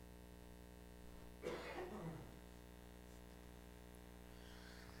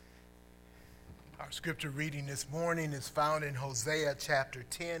Our scripture reading this morning is found in Hosea chapter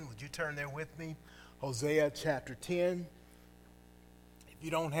 10. Would you turn there with me? Hosea chapter 10. If you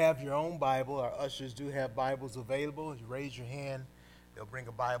don't have your own Bible, our ushers do have Bibles available. If you raise your hand, they'll bring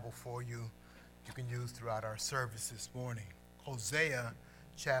a Bible for you you can use throughout our service this morning. Hosea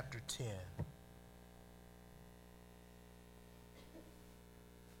chapter 10.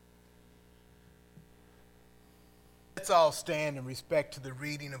 Let's all stand in respect to the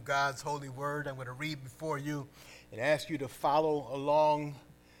reading of God's holy word. I'm going to read before you and ask you to follow along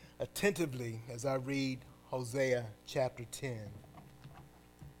attentively as I read Hosea chapter 10.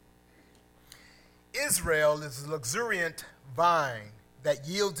 Israel is a luxuriant vine that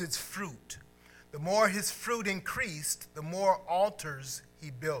yields its fruit. The more his fruit increased, the more altars he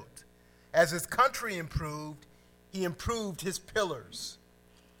built. As his country improved, he improved his pillars.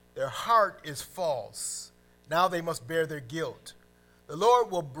 Their heart is false. Now they must bear their guilt. The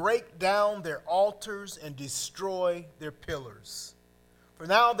Lord will break down their altars and destroy their pillars. For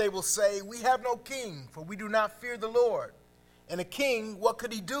now they will say, "We have no king, for we do not fear the Lord. And a king, what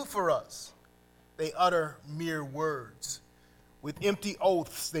could he do for us?" They utter mere words. With empty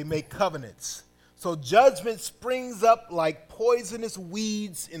oaths they make covenants. So judgment springs up like poisonous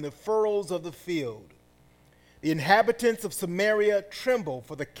weeds in the furrows of the field. The inhabitants of Samaria tremble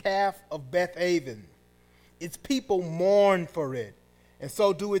for the calf of Beth-aven. Its people mourn for it, and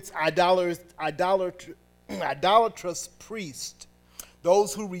so do its idolatrous priests,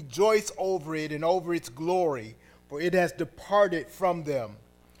 those who rejoice over it and over its glory, for it has departed from them.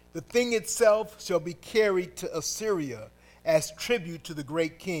 The thing itself shall be carried to Assyria as tribute to the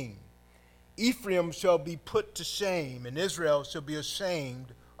great king. Ephraim shall be put to shame, and Israel shall be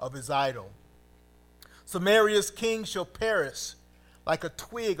ashamed of his idol. Samaria's king shall perish like a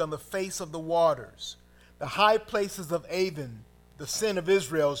twig on the face of the waters. The high places of Avon, the sin of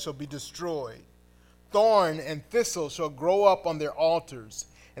Israel, shall be destroyed. Thorn and thistle shall grow up on their altars,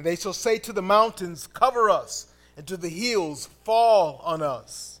 and they shall say to the mountains, "Cover us," and to the hills, "Fall on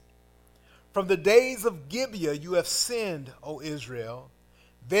us." From the days of Gibeah you have sinned, O Israel.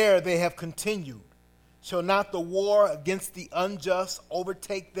 There they have continued. Shall not the war against the unjust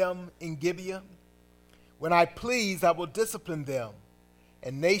overtake them in Gibeah? When I please, I will discipline them,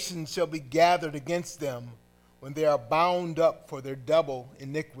 and nations shall be gathered against them when they are bound up for their double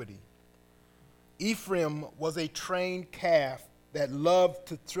iniquity. Ephraim was a trained calf that loved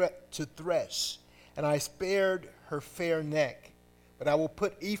to thresh, and I spared her fair neck. But I will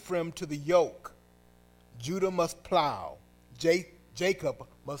put Ephraim to the yoke. Judah must plow. Jacob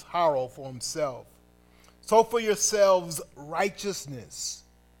must harrow for himself. Sow for yourselves righteousness.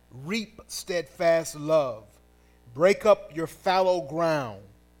 Reap steadfast love. Break up your fallow ground,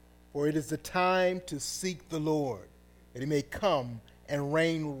 for it is the time to seek the Lord, that he may come and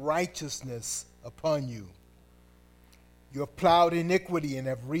rain righteousness upon you. You have plowed iniquity and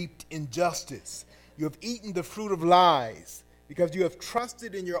have reaped injustice. You have eaten the fruit of lies, because you have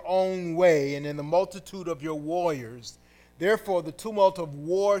trusted in your own way and in the multitude of your warriors. Therefore the tumult of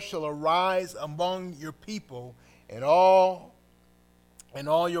war shall arise among your people, and all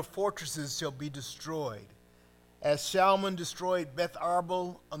your fortresses shall be destroyed. As Shalman destroyed Beth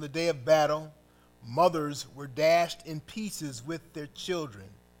Arbel on the day of battle, mothers were dashed in pieces with their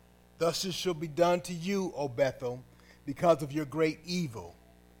children. Thus it shall be done to you, O Bethel, because of your great evil.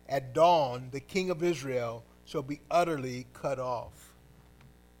 At dawn, the king of Israel shall be utterly cut off.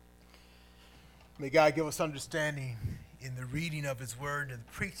 May God give us understanding in the reading of his word and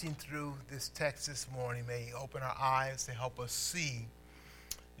preaching through this text this morning. May he open our eyes to help us see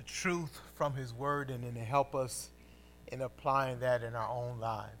the truth from his word, and then to help us in applying that in our own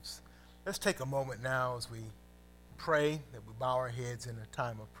lives. Let's take a moment now as we pray, that we bow our heads in a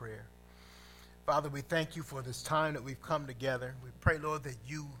time of prayer. Father, we thank you for this time that we've come together. We pray, Lord, that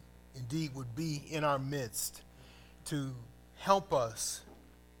you indeed would be in our midst to help us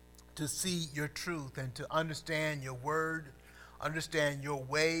to see your truth and to understand your word, understand your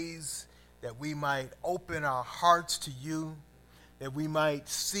ways, that we might open our hearts to you, that we might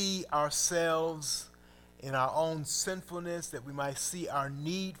see ourselves in our own sinfulness, that we might see our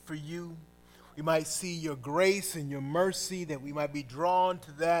need for you. We might see your grace and your mercy, that we might be drawn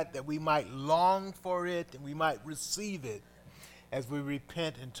to that we might long for it, and we might receive it as we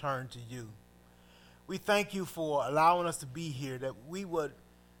repent and turn to you. We thank you for allowing us to be here, that we would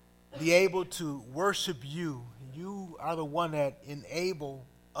be able to worship you. You are the one that enable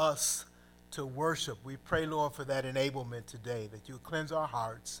us to worship. We pray, Lord, for that enablement today, that you cleanse our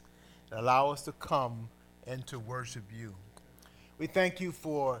hearts and allow us to come and to worship you. We thank you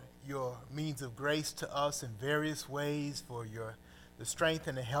for your means of grace to us in various ways, for the strength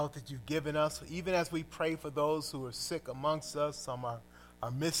and the health that you've given us, even as we pray for those who are sick amongst us. Some are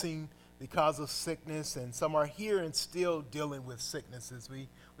missing because of sickness, and some are here and still dealing with sicknesses. We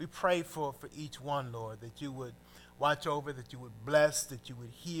pray for each one, Lord, that you would watch over, that you would bless, that you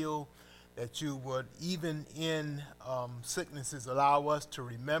would heal, that you would, even in sicknesses, allow us to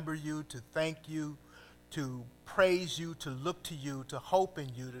remember you, to thank you, to praise you, to look to you, to hope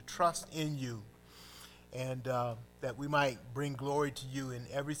in you, to trust in you, and that we might bring glory to you in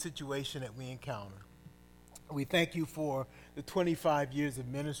every situation that we encounter. We thank you for the 25 years of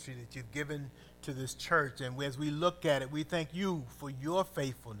ministry that you've given to this church, and as we look at it, we thank you for your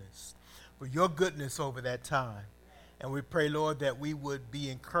faithfulness, for your goodness over that time. And we pray, Lord, that we would be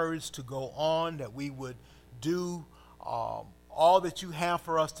encouraged to go on, that we would do all that you have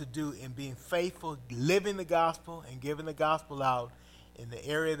for us to do in being faithful, living the gospel and giving the gospel out in the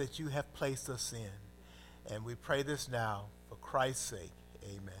area that you have placed us in. And we pray this now for Christ's sake.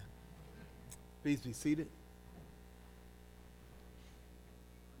 Amen. Please be seated.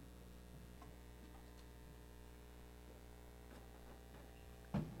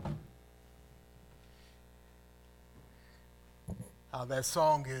 That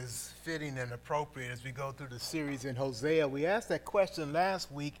song is fitting and appropriate as we go through the series in Hosea. We asked that question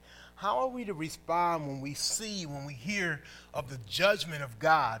last week: how are we to respond when we hear of the judgment of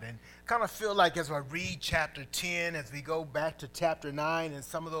God? And kind of feel like as I read chapter 10, as we go back to chapter 9 and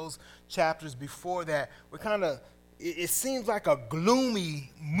some of those chapters before that, it seems like a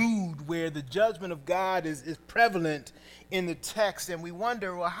gloomy mood where the judgment of God is prevalent in the text, and we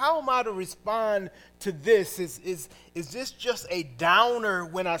wonder, well, how am I to respond to this? Is this just a downer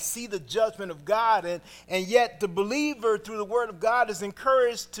when I see the judgment of God? And yet the believer, through the word of God, is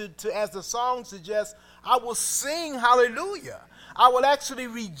encouraged to, as the song suggests, I will sing hallelujah. I will actually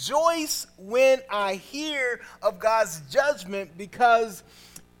rejoice when I hear of God's judgment, because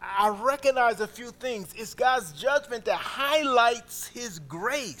I recognize a few things. It's God's judgment that highlights his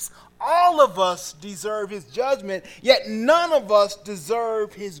grace. All of us deserve his judgment, yet none of us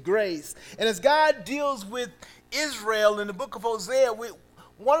deserve his grace. And as God deals with Israel in the book of Hosea,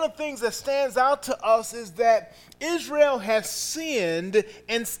 one of the things that stands out to us is that Israel has sinned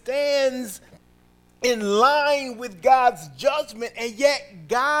and stands in line with God's judgment, and yet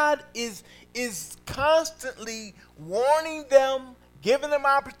God is constantly warning them, giving them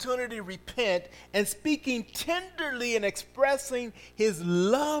opportunity to repent, and speaking tenderly and expressing his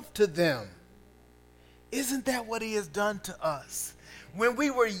love to them. Isn't that what he has done to us? When we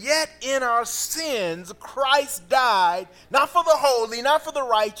were yet in our sins, Christ died, not for the holy, not for the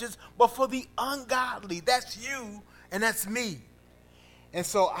righteous, but for the ungodly. That's you and that's me. And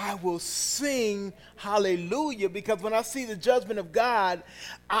so I will sing hallelujah, because when I see the judgment of God,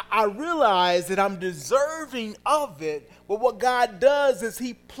 I realize that I'm deserving of it. But what God does is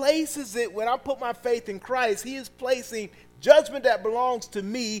he places it, when I put my faith in Christ, he is placing judgment that belongs to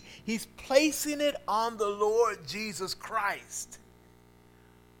me. He's placing it on the Lord Jesus Christ.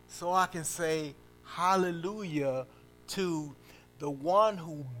 So I can say hallelujah to the one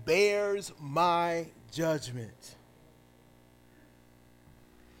who bears my judgment.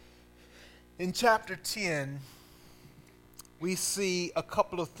 In chapter 10, we see a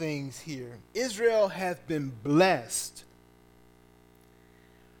couple of things here. Israel has been blessed,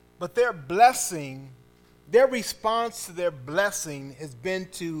 but their response to their blessing has been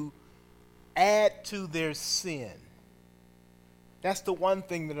to add to their sin. That's the one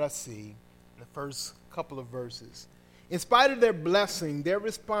thing that I see in the first couple of verses. In spite of their blessing, their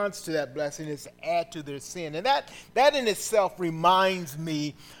response to that blessing is to add to their sin. And that in itself reminds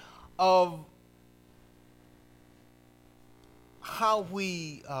me of how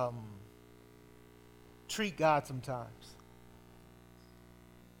we treat God sometimes.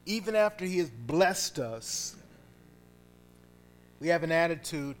 Even after he has blessed us, we have an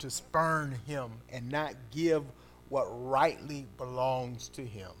attitude to spurn him and not give what rightly belongs to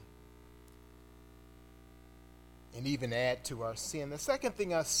him, and even add to our sin. The second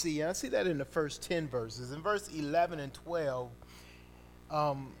thing I see, and I see that in the first 10 verses, in verse 11 and 12,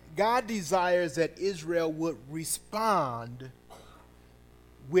 God desires that Israel would respond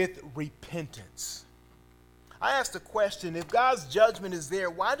with repentance. I asked the question, if God's judgment is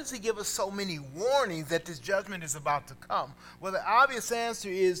there, why does he give us so many warnings that this judgment is about to come? Well, the obvious answer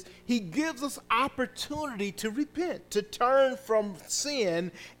is he gives us opportunity to repent, to turn from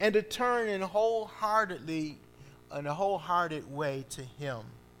sin, and to turn in a wholehearted way to him.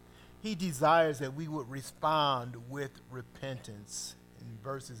 He desires that we would respond with repentance in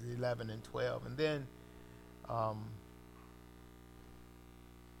verses 11 and 12. And then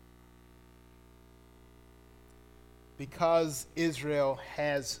because Israel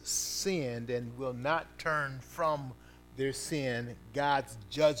has sinned and will not turn from their sin, God's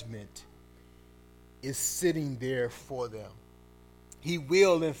judgment is sitting there for them. He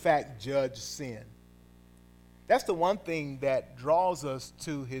will, in fact, judge sin. That's the one thing that draws us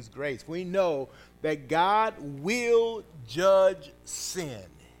to his grace. We know that God will judge sin.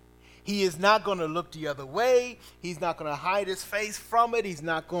 He is not going to look the other way. He's not going to hide his face from it. He's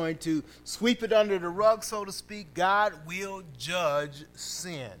not going to sweep it under the rug, so to speak. God will judge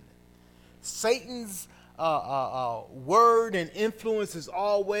sin. Satan's word and influence is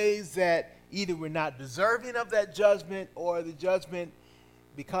always that either we're not deserving of that judgment, or the judgment,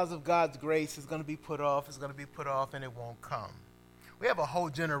 because of God's grace, is going to be put off, and it won't come. We have a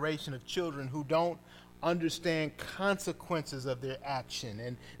whole generation of children who don't understand consequences of their action,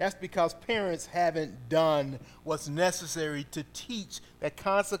 and that's because parents haven't done what's necessary to teach that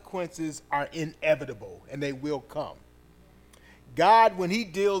consequences are inevitable and they will come. God, when he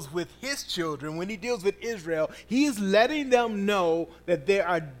deals with his children, when he deals with Israel, he is letting them know that there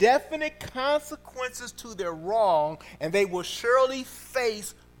are definite consequences to their wrong, and they will surely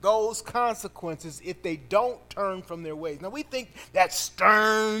face those consequences if they don't turn from their ways. Now, we think that's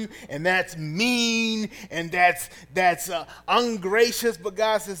stern and that's mean and that's ungracious, but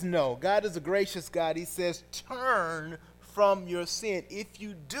God says no. God is a gracious God. He says turn from your sin. If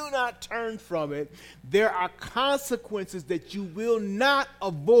you do not turn from it, there are consequences that you will not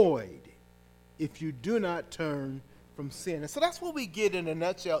avoid if you do not turn from sin. And so that's what we get in a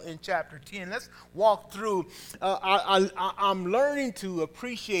nutshell in chapter 10. Let's walk through. I'm learning to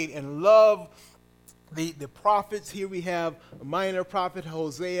appreciate and love the prophets. Here we have a minor prophet,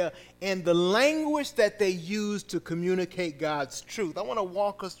 Hosea, and the language that they use to communicate God's truth. I want to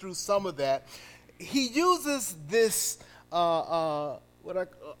walk us through some of that. He uses this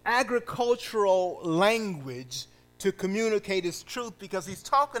agricultural language to communicate his truth, because he's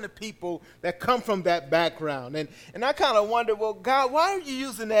talking to people that come from that background. And I kind of wonder, well, God, why are you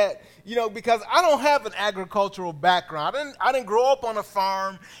using that? Because I don't have an agricultural background. I didn't grow up on a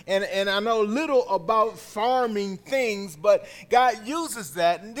farm, and I know little about farming things, but God uses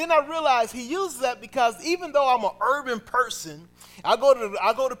that. And then I realized he uses that because even though I'm an urban person, I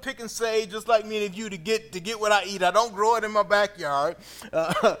go to pick and save just like many of you to get what I eat. I don't grow it in my backyard.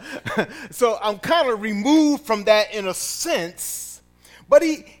 So I'm kind of removed from that in a sense. But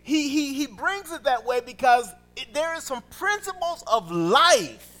he brings it that way because there is some principles of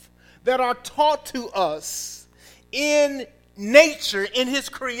life that are taught to us in nature, in his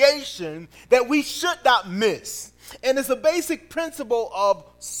creation, that we should not miss. And it's a basic principle of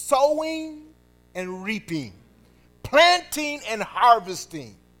sowing and reaping, planting and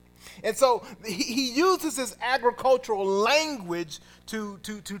harvesting. And so he uses this agricultural language to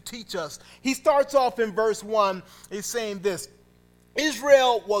teach us. He starts off in verse 1, he's saying this: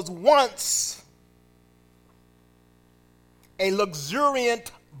 Israel was once a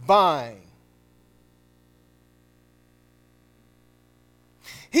luxuriant vine.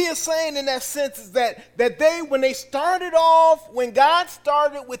 He is saying in that sense is that they, when they started off, when God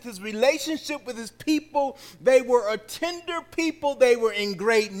started with his relationship with his people, they were a tender people, they were in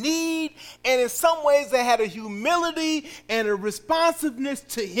great need, and in some ways they had a humility and a responsiveness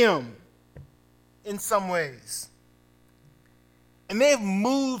to him in some ways. And they've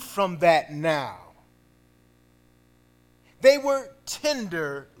moved from that now. They were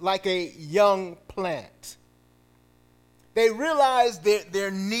tender like a young plant. They realized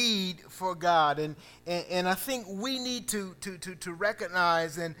their need for God, and I think we need to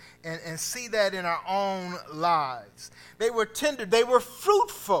recognize and see that in our own lives. They were tender, they were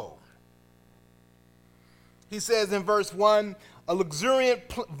fruitful. He says in verse 1, a luxuriant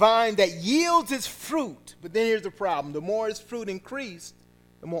vine that yields its fruit. But then here's the problem: the more his fruit increased,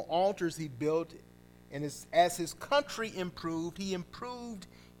 the more altars he built, and as his country improved, he improved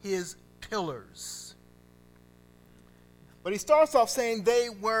his pillars. But he starts off saying they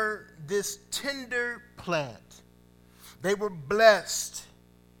were this tender plant. They were blessed.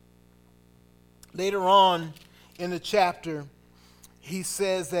 Later on in the chapter, he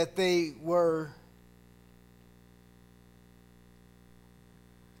says that they were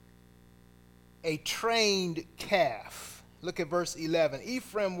a trained calf. Look at verse 11.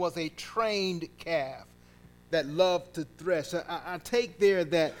 Ephraim was a trained calf that loved to thresh. I take there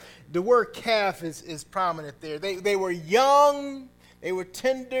that the word calf is prominent there. They were young, they were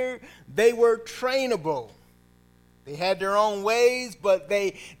tender, they were trainable. They had their own ways, but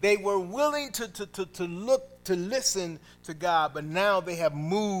they were willing to listen to God, but now they have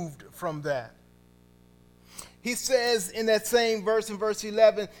moved from that. He says in that same verse, in verse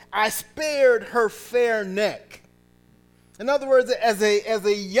 11, I spared her fair neck. In other words, as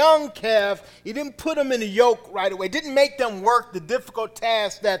a young calf, he didn't put them in a yoke right away. Didn't make them work the difficult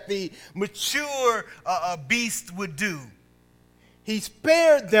task that the mature beast would do. He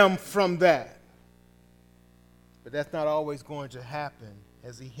spared them from that. But that's not always going to happen,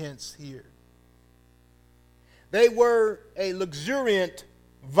 as he hints here. They were a luxuriant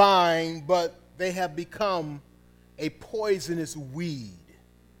vine, but they have become a poisonous weed.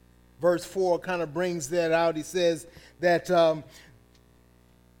 Verse 4 kind of brings that out. He says that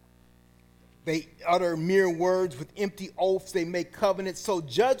they utter mere words with empty oaths. They make covenants. So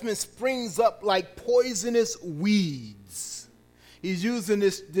judgment springs up like poisonous weeds. He's using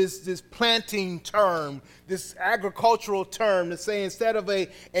this planting term, this agricultural term to say instead of a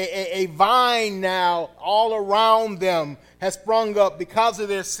vine now all around them has sprung up because of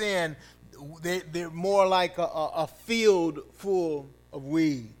their sin, they're more like a field full of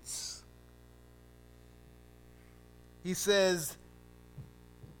weeds. He says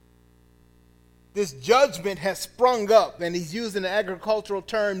this judgment has sprung up, and he's using an agricultural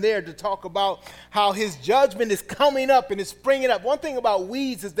term there to talk about how his judgment is coming up and is springing up. One thing about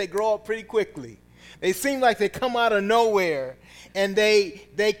weeds is they grow up pretty quickly. They seem like they come out of nowhere, and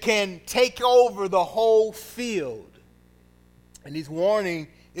they can take over the whole field. And he's warning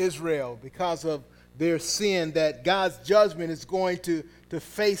Israel because of their sin that God's judgment is going to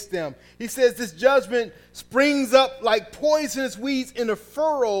face them. He says this judgment springs up like poisonous weeds in the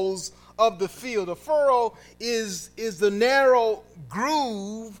furrows of the field. A furrow is the narrow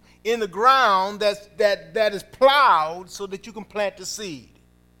groove in the ground that is plowed so that you can plant the seed.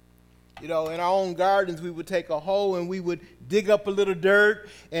 You know, in our own gardens, we would take a hoe and we would dig up a little dirt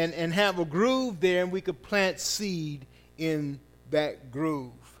and have a groove there, and we could plant seed in that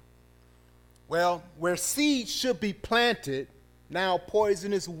groove. Well, where seeds should be planted, now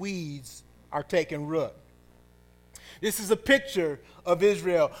poisonous weeds are taking root. This is a picture of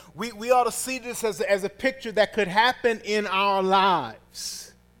Israel. We ought to see this as a picture that could happen in our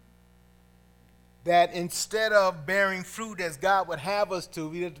lives. That instead of bearing fruit as God would have us to,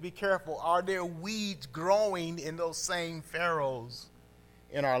 we have to be careful. Are there weeds growing in those same furrows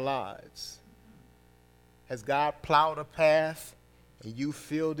in our lives? Has God plowed a path and you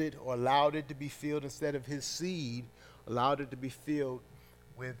filled it or allowed it to be filled instead of his seed, allowed it to be filled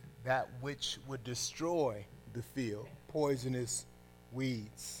with that which would destroy the field, poisonous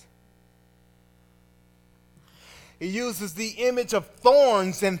weeds? He uses the image of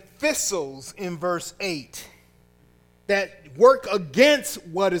thorns and thistles in verse 8 that work against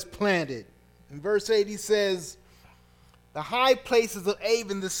what is planted. In verse 8 he says, the high places of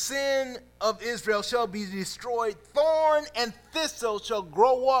Avon, the sin of Israel shall be destroyed. Thorn and thistle shall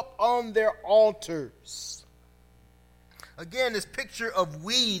grow up on their altars. Again, this picture of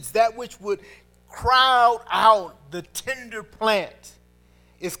weeds, that which would crowd out the tender plant,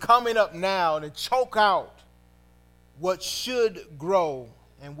 is coming up now to choke out what should grow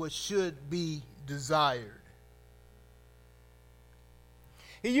and what should be desired.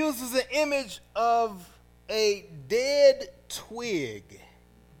 He uses an image of a dead twig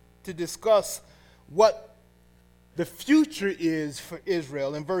to discuss what the future is for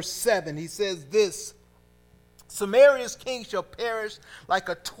Israel. In verse 7, he says this, Samaria's king shall perish like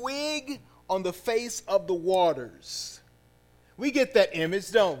a twig on the face of the waters. We get that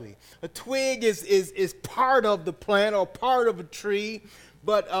image, don't we? A twig is part of the plant or part of a tree,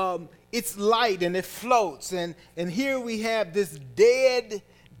 but it's light and it floats. And here we have this dead,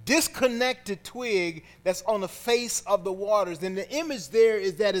 disconnected twig that's on the face of the waters. And the image there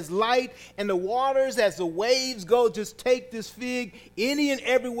is that it's light, and the waters, as the waves go, just take this fig any and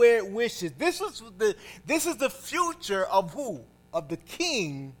everywhere it wishes. This is the future of who? Of the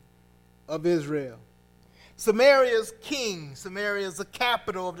king of Israel. Samaria's king, Samaria is the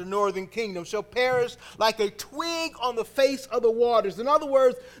capital of the northern kingdom, shall perish like a twig on the face of the waters. In other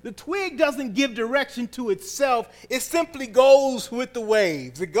words, the twig doesn't give direction to itself. It simply goes with the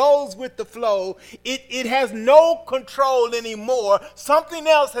waves. It goes with the flow. It has no control anymore. Something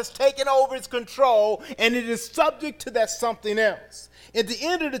else has taken over its control, and it is subject to that something else. At the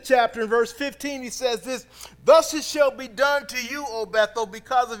end of the chapter, in verse 15, he says this, thus it shall be done to you, O Bethel,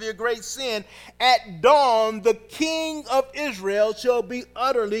 because of your great sin. At dawn, the king of Israel shall be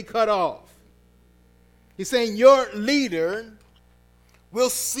utterly cut off. He's saying your leader will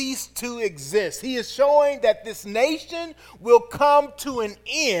cease to exist. He is showing that this nation will come to an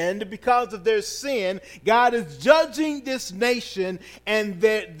end because of their sin. God is judging this nation, and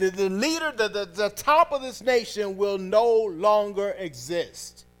the leader, the top of this nation will no longer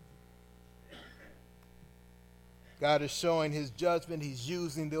exist. God is showing his judgment. He's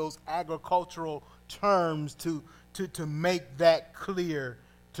using those agricultural terms to to make that clear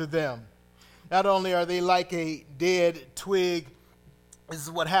to them. Not only are they like a dead twig, this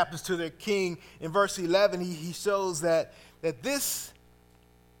is what happens to their king. In verse 11, he shows that this,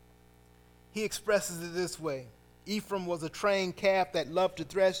 he expresses it this way. Ephraim was a trained calf that loved to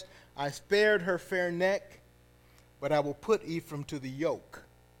thresh. I spared her fair neck, but I will put Ephraim to the yoke.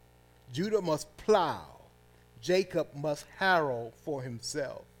 Judah must plow. Jacob must harrow for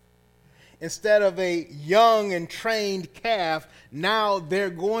himself. Instead of a young and trained calf, now they're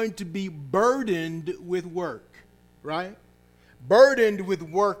going to be burdened with work, right? Burdened with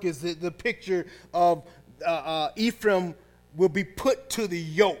work is the picture of Ephraim will be put to the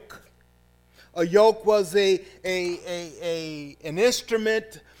yoke. A yoke was an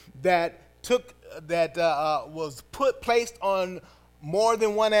instrument that was placed on more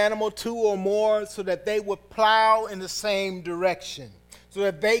than one animal, two or more, so that they would plow in the same direction, so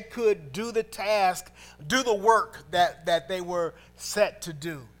that they could do the task, do the work that they were set to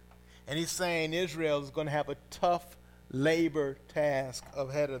do. And he's saying Israel is going to have a tough labor task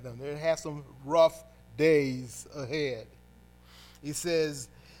ahead of them. They have some rough days ahead. He says,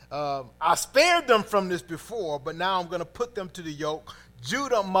 I spared them from this before, but now I'm going to put them to the yoke.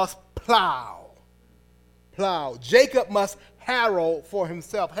 Judah must plow. Jacob must harrow for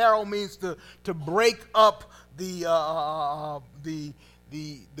himself. Harrow means to break up the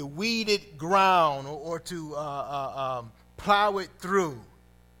weeded ground, or to plow it through.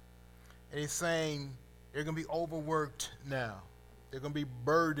 And he's saying they're going to be overworked now. They're going to be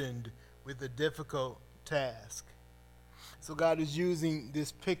burdened with a difficult task. So God is using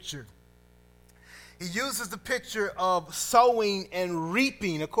this picture. He uses the picture of sowing and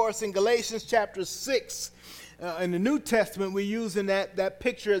reaping. Of course, in Galatians chapter 6, in the New Testament, we're using that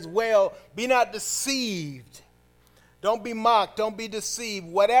picture as well. Be not deceived. Don't be mocked. Don't be deceived.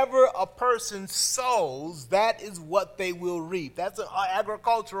 Whatever a person sows, that is what they will reap. That's an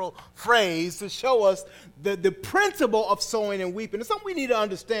agricultural phrase to show us the principle of sowing and reaping. It's something we need to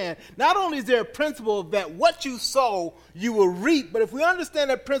understand. Not only is there a principle that what you sow, you will reap, but if we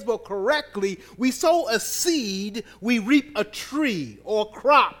understand that principle correctly, we sow a seed, we reap a tree or a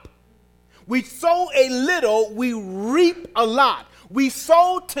crop. We sow a little, we reap a lot. We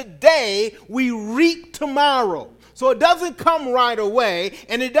sow today, we reap tomorrow. So it doesn't come right away,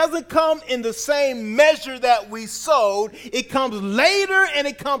 and it doesn't come in the same measure that we sowed. It comes later, and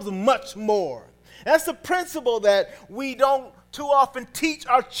it comes much more. That's the principle that we don't too often teach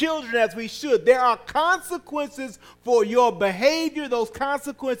our children as we should. There are consequences for your behavior. Those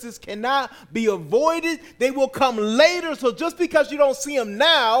consequences cannot be avoided. They will come later. So just because you don't see them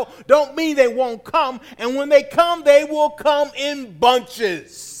now, don't mean they won't come. And when they come, they will come in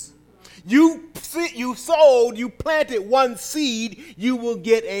bunches. You sowed, you planted one seed, you will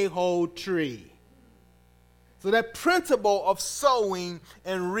get a whole tree. So that principle of sowing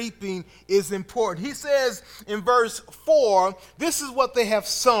and reaping is important. He says in verse 4, this is what they have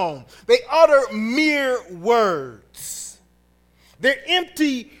sown. They utter mere words. Their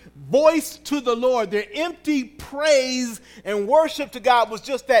empty voice to the Lord, their empty praise and worship to God was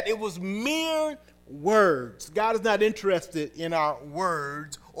just that. It was mere words. God is not interested in our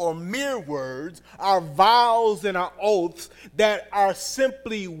words or mere words, our vows and our oaths that are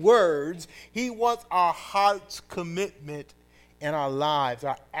simply words. He wants our heart's commitment and our lives,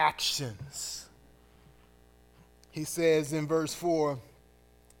 our actions. He says in verse 4,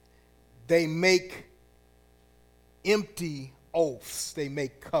 they make empty oaths, they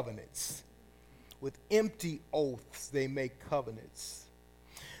make covenants. With empty oaths, they make covenants.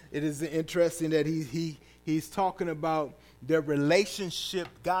 It is interesting that he's talking about their relationship,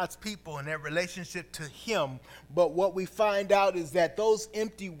 God's people, and their relationship to him. But what we find out is that those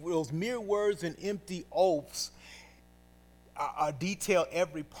mere words and empty oaths detail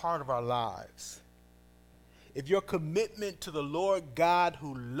every part of our lives. If your commitment to the Lord God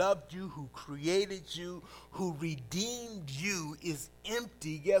who loved you, who created you, who redeemed you is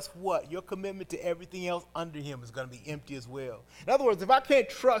empty, guess what? Your commitment to everything else under him is going to be empty as well. In other words, if I can't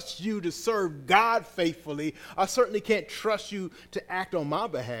trust you to serve God faithfully, I certainly can't trust you to act on my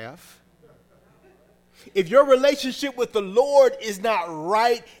behalf. If your relationship with the Lord is not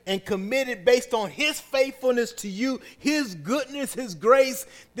right and committed based on his faithfulness to you, his goodness, his grace,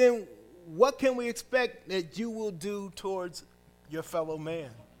 then what can we expect that you will do towards your fellow man?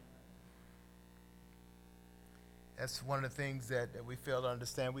 That's one of the things that we fail to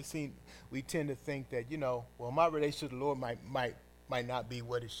understand. We tend to think that, my relationship with the Lord might not be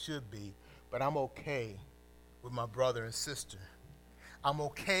what it should be, but I'm okay with my brother and sister. I'm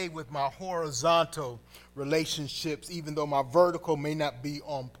okay with my horizontal relationships, even though my vertical may not be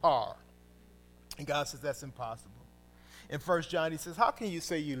on par. And God says that's impossible. In 1 John, he says, how can you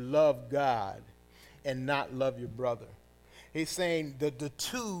say you love God and not love your brother? He's saying that the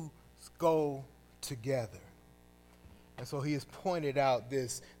two go together. And so he has pointed out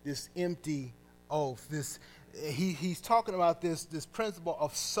this empty oath. He's talking about this principle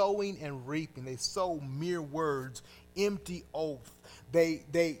of sowing and reaping. They sow mere words, empty oath. They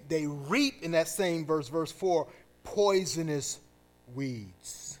reap in that same verse 4, poisonous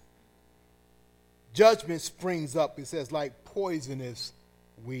weeds. Judgment springs up, it says, like poisonous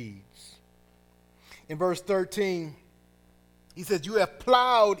weeds. In verse 13, he says, you have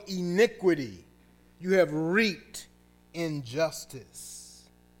plowed iniquity. You have reaped injustice.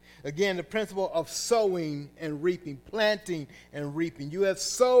 Again, the principle of sowing and reaping, planting and reaping. You have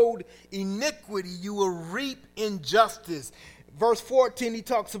sowed iniquity, you will reap injustice. Verse 14, he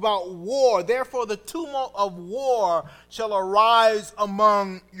talks about war. Therefore, the tumult of war shall arise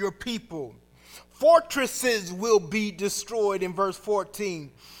among your people. Fortresses will be destroyed in verse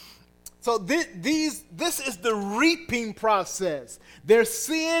 14. So this is the reaping process. Their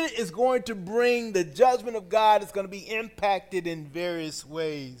sin is going to bring the judgment of God. Is going to be impacted in various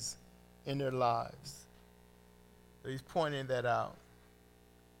ways in their lives. So he's pointing that out.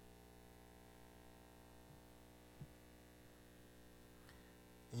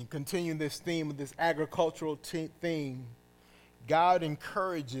 And you continue this theme of this agricultural theme. God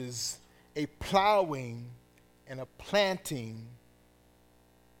encourages a plowing and a planting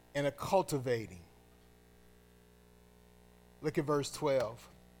and a cultivating. Look at verse 12.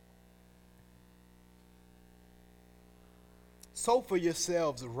 Sow for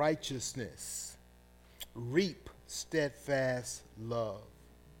yourselves righteousness, reap steadfast love.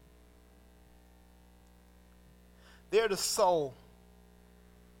 They're to sow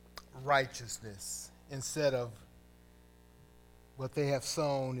righteousness instead of what they have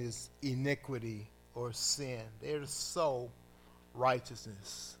sown is iniquity or sin. They're to sow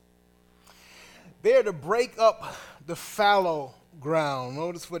righteousness. They're to break up the fallow ground.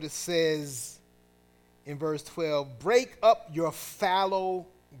 Notice what it says in verse 12. Break up your fallow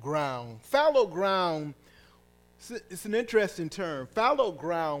ground. Fallow ground, it's an interesting term. Fallow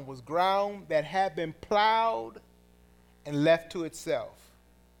ground was ground that had been plowed and left to itself.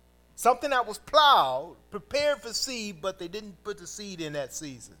 Something that was plowed, prepared for seed, but they didn't put the seed in that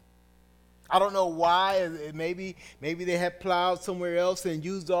season. I don't know why. Maybe they had plowed somewhere else and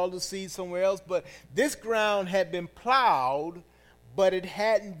used all the seed somewhere else. But this ground had been plowed, but it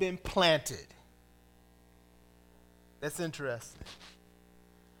hadn't been planted. That's interesting.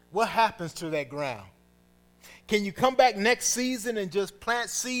 What happens to that ground? Can you come back next season and just plant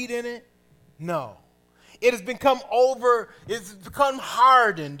seed in it? No. It has become it's become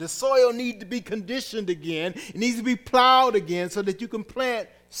hardened. The soil needs to be conditioned again. It needs to be plowed again so that you can plant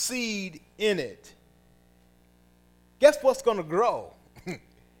seed in it. Guess what's going to grow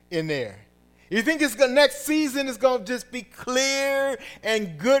in there? You think next season is going to just be clear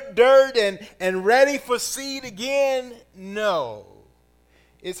and good dirt and ready for seed again? No.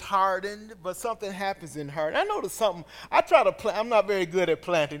 It's hardened, but something happens in hardened. I noticed something. I try to plant. I'm not very good at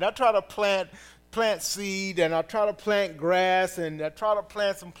planting. I try to plant seed, and I try to plant grass, and I try to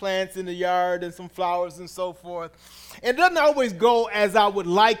plant some plants in the yard and some flowers and so forth. And it doesn't always go as I would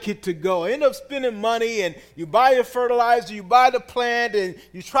like it to go. I end up spending money, and you buy your fertilizer, you buy the plant, and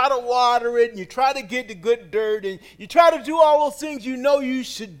you try to water it, and you try to get the good dirt, and you try to do all those things you know you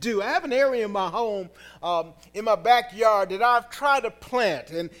should do. I have an area in my home, in my backyard, that I've tried to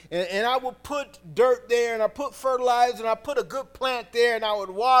plant, and I would put dirt there, and I put fertilizer, and I put a good plant there, and I would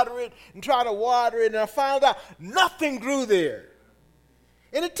water it and try to water it, and I found out nothing grew there.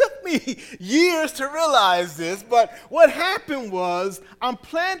 And it took me years to realize this, but what happened was I'm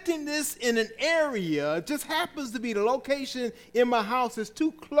planting this in an area. It just happens to be the location in my house is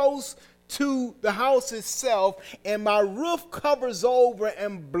too close to the house itself, and my roof covers over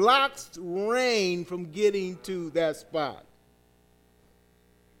and blocks rain from getting to that spot.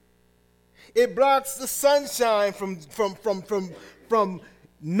 It blocks the sunshine from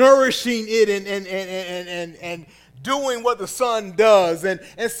nourishing it and doing what the sun does. And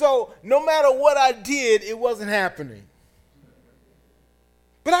so no matter what I did, it wasn't happening.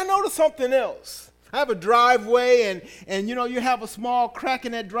 But I noticed something else. I have a driveway, and you have a small crack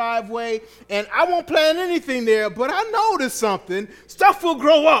in that driveway, and I won't plant anything there, but I noticed something. Stuff will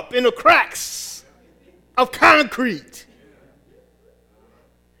grow up in the cracks of concrete.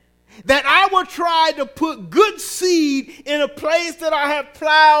 That I will try to put good seed in a place that I have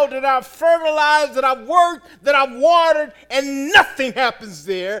plowed, that I've fertilized, that I've worked, that I've watered, and nothing happens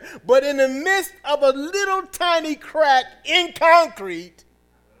there. But in the midst of a little tiny crack in concrete,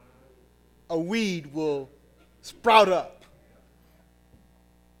 a weed will sprout up.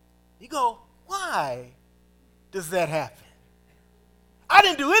 You go, why does that happen? I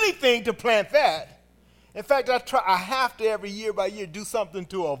didn't do anything to plant that. In fact, I have to every year by year do something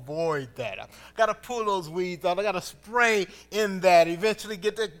to avoid that. I got to pull those weeds out. I got to spray in that. Eventually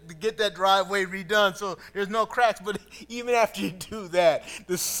get that driveway redone so there's no cracks. But even after you do that,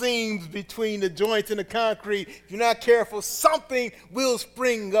 the seams between the joints in the concrete, if you're not careful, something will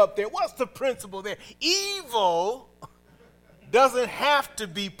spring up there. What's the principle there? Evil doesn't have to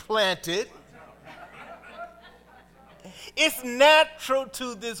be planted. It's natural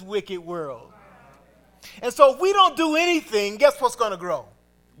to this wicked world. And so if we don't do anything, guess what's going to grow?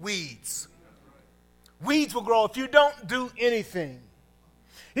 Weeds. Weeds will grow if you don't do anything.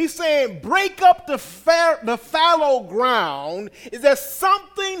 He's saying break up the fallow ground is that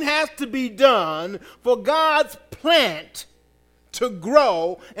something has to be done for God's plant to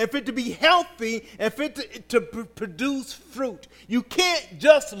grow and for it to be healthy and for it to produce fruit. You can't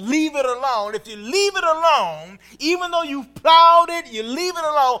just leave it alone. If you leave it alone, even though you've plowed it, you leave it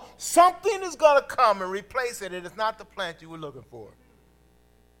alone, something is going to come and replace it, and it's not the plant you were looking for.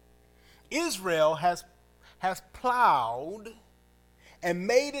 Israel has plowed and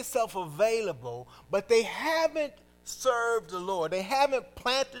made itself available, but they haven't served the Lord. They haven't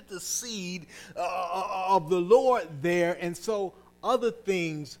planted the seed of the Lord there, and so other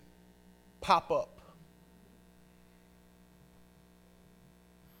things pop up.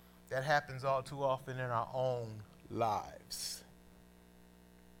 That happens all too often in our own lives.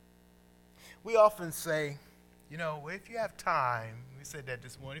 We often say, if you have time, we said that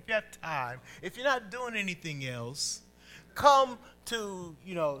this morning, if you have time, if you're not doing anything else, come to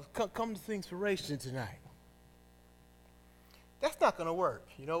Singspiration tonight. That's not going to work.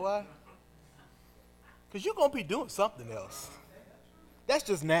 You know why? Because you're going to be doing something else. That's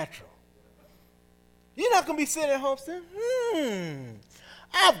just natural. You're not going to be sitting at home saying,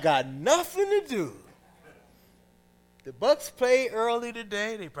 I've got nothing to do. The Bucks play early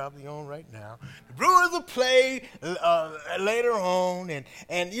today. They probably on right now. The Brewers will play later on. And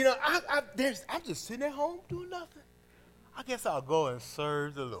I'm just sitting at home doing nothing. I guess I'll go and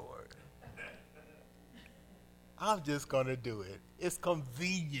serve the Lord. I'm just going to do it. It's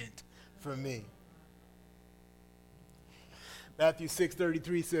convenient for me. Matthew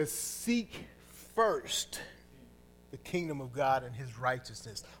 6:33 says, seek first the kingdom of God and his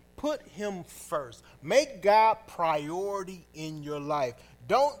righteousness. Put him first. Make God priority in your life.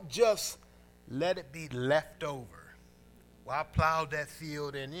 Don't just let it be left over. Well, I plowed that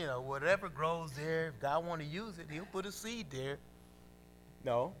field and, whatever grows there, if God want to use it, he'll put a seed there.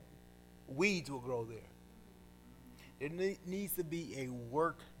 No, weeds will grow there. There needs to be a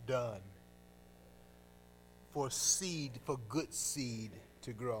work done for good seed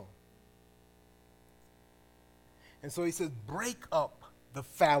to grow. And so he says, break up the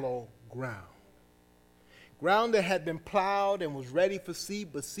fallow ground. Ground that had been plowed and was ready for seed,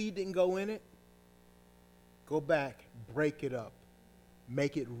 but seed didn't go in it. Go back, break it up,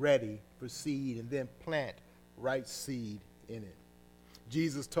 make it ready for seed, and then plant right seed in it.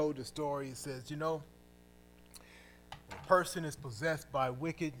 Jesus told the story. He says, a person is possessed by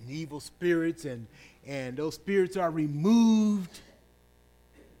wicked and evil spirits, and those spirits are removed.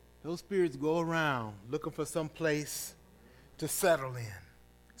 Those spirits go around looking for some place to settle in,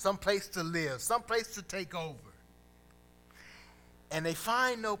 some place to live, some place to take over. And they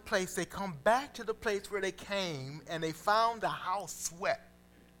find no place. They come back to the place where they came, and they found the house swept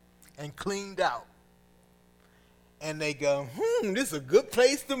and cleaned out. And they go, this is a good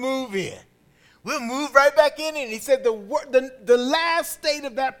place to move in. We'll move right back in. And he said the last state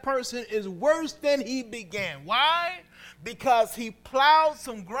of that person is worse than he began. Why? Because he plowed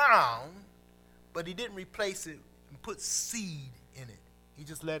some ground, but he didn't replace it and put seed in it. He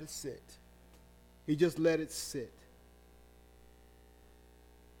just let it sit. He just let it sit.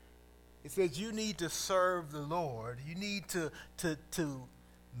 It says you need to serve the Lord. You need to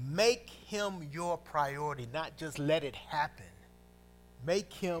make him your priority, not just let it happen.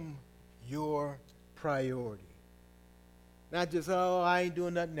 Make him your priority. Not just, I ain't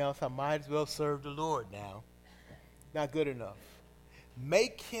doing nothing else. I might as well serve the Lord now. Not good enough.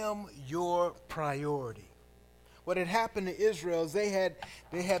 Make him your priority. What had happened to Israel is they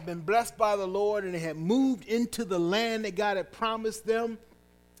had been blessed by the Lord, and they had moved into the land that God had promised them.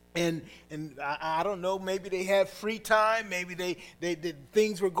 And I don't know, maybe they had free time, maybe they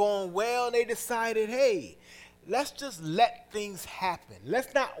things were going well, and they decided, hey, let's just let things happen.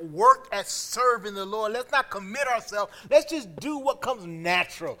 Let's not work at serving the Lord. Let's not commit ourselves. Let's just do what comes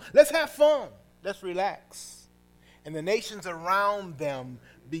natural. Let's have fun. Let's relax. And the nations around them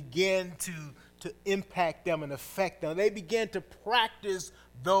began to impact them and affect them. They began to practice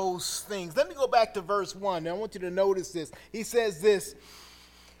those things. Let me go back to verse 1. Now, I want you to notice this. He says this,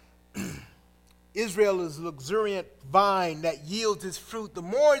 Israel is a luxuriant vine that yields its fruit. The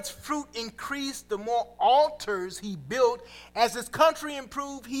more its fruit increased, the more altars he built. As his country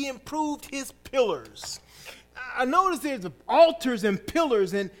improved, he improved his pillars. I notice there's altars and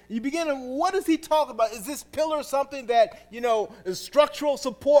pillars, and you begin to, what is he talking about? Is this pillar something that, is structural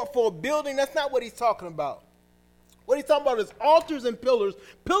support for a building? That's not what he's talking about. What he's talking about is altars and pillars.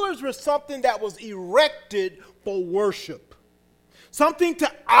 Pillars were something that was erected for worship, something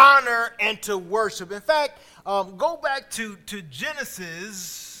to honor and to worship. In fact, go back to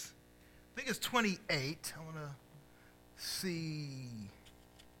Genesis, I think it's 28. I want to see.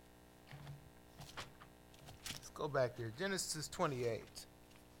 Go back there. Genesis 28.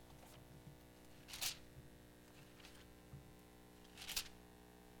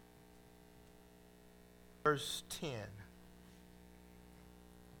 Verse 10.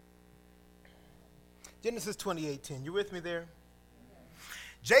 Genesis 28:10. You with me there?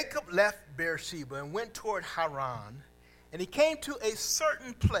 Jacob left Beersheba and went toward Haran, and he came to a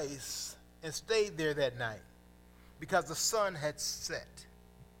certain place and stayed there that night because the sun had set.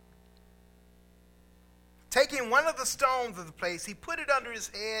 Taking one of the stones of the place, he put it under his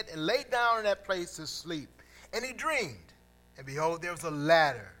head and lay down in that place to sleep. And he dreamed, and behold, there was a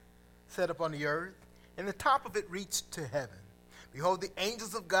ladder set up on the earth, and the top of it reached to heaven. Behold, the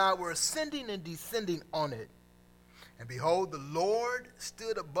angels of God were ascending and descending on it. And behold, the Lord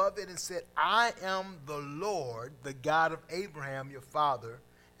stood above it and said, I am the Lord, the God of Abraham your father,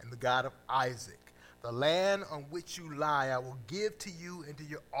 and the God of Isaac. The land on which you lie I will give to you and to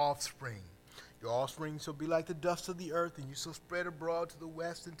your offspring. Your offspring shall be like the dust of the earth, and you shall spread abroad to the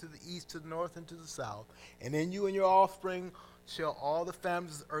west and to the east, to the north and to the south. And in you and your offspring shall all the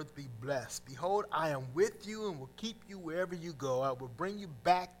families of the earth be blessed. Behold, I am with you and will keep you wherever you go. I will bring you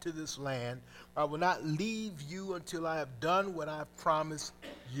back to this land. I will not leave you until I have done what I have promised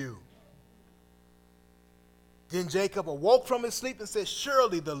you. Then Jacob awoke from his sleep and said,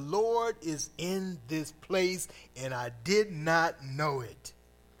 surely the Lord is in this place, and I did not know it.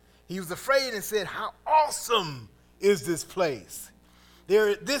 He was afraid and said, how awesome is this place?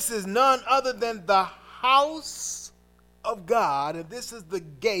 This is none other than the house of God, and this is the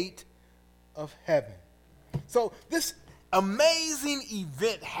gate of heaven. So this amazing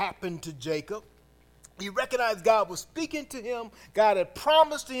event happened to Jacob. He recognized God was speaking to him. God had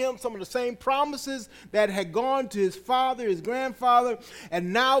promised to him some of the same promises that had gone to his father, his grandfather,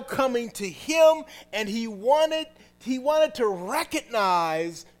 and now coming to him, and he wanted to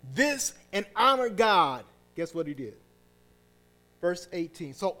recognize this and honor God. Guess what he did? Verse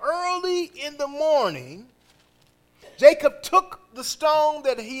 18. So early in the morning, Jacob took the stone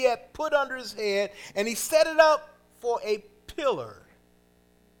that he had put under his head, and he set it up for a pillar.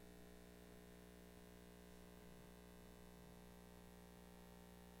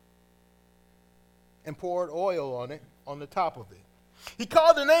 And poured oil on it, on the top of it. He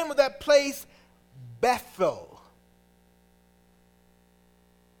called the name of that place Bethel.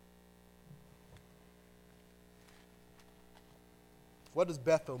 What does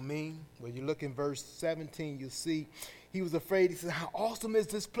Bethel mean? Well, you look in verse 17, you'll see he was afraid. He said, how awesome is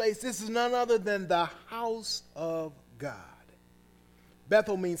this place? This is none other than the house of God.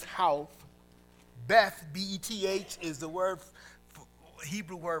 Bethel means house. Beth, B-E-T-H, is the word,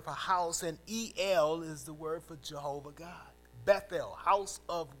 Hebrew word for house, and E-L is the word for Jehovah God. Bethel, house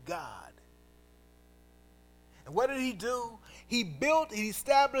of God. And what did he do? He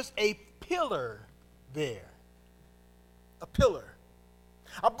established a pillar there. A pillar.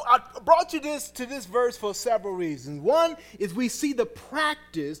 I brought you to this verse for several reasons. One is we see the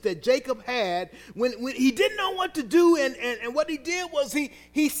practice that Jacob had when he didn't know what to do, and what he did was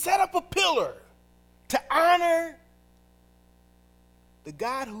he set up a pillar to honor the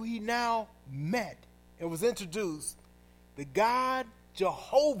God who he now met and was introduced, the God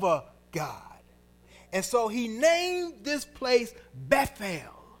Jehovah God. And so he named this place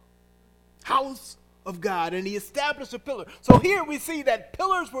Bethel, house of God, and he established a pillar. So here we see that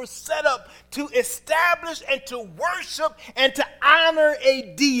pillars were set up to establish and to worship and to honor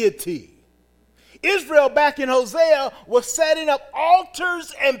a deity. Israel back in Hosea was setting up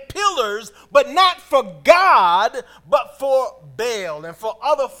altars and pillars, but not for God, but for Baal and for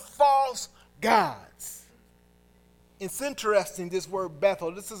other false gods. It's interesting, this word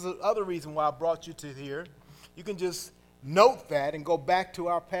Bethel. This is another reason why I brought you to here. You can just note that and go back to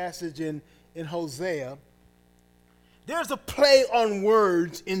our passage in Hosea. There's a play on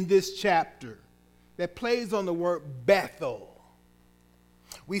words in this chapter that plays on the word Bethel.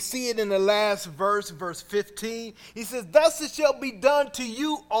 We see it in the last verse, verse 15. He says, thus it shall be done to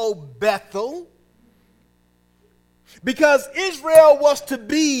you, O Bethel, because Israel was to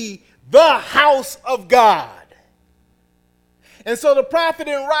be the house of God. And so the prophet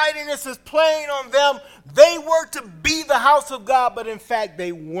in writing this is playing on them. They were to be the house of God, but in fact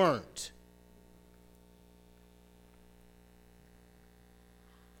they weren't.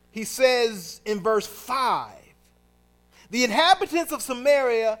 He says in verse 5, the inhabitants of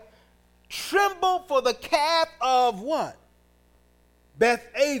Samaria tremble for the calf of what?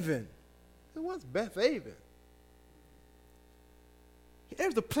 Beth-aven. What's Beth-aven?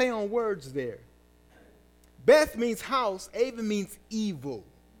 There's a play on words there. Beth means house, Aven means evil.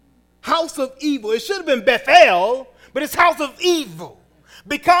 House of evil. It should have been Bethel, but it's house of evil.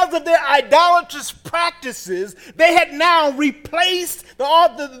 Because of their idolatrous practices, they had now replaced,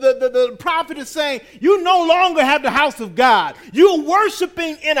 the prophet is saying, you no longer have the house of God. You're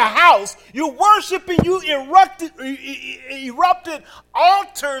worshiping in a house. You're worshiping, you erupted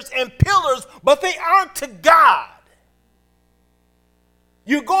altars and pillars, but they aren't to God.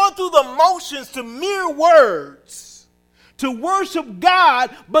 You're going through the motions to mere words to worship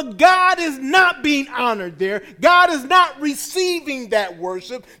God, but God is not being honored there. God is not receiving that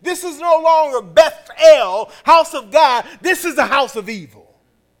worship. This is no longer Bethel, house of God. This is a house of evil.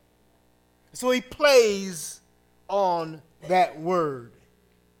 So he plays on that word.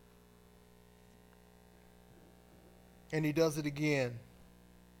 And he does it again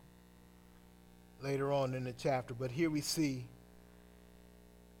later on in the chapter. But here we see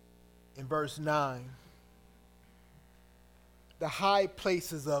in verse 9, the high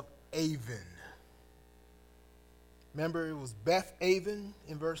places of Aven. Remember, it was Beth-aven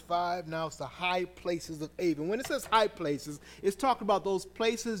in verse 5. Now it's the high places of Aven. When it says high places, it's talking about those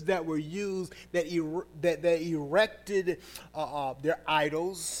places that were used, that erected their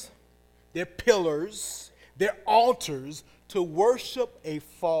idols, their pillars, their altars to worship a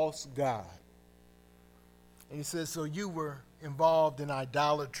false god. And he says, so you were involved in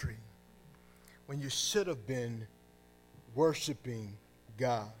idolatry when you should have been worshiping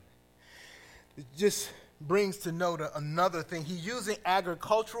God. It just brings to note another thing. He's using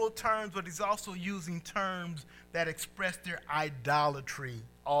agricultural terms, but he's also using terms that express their idolatry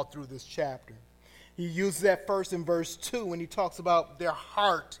all through this chapter. He uses that first in verse 2 when he talks about their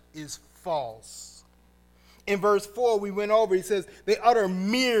heart is false. In verse 4, we went over, he says, they utter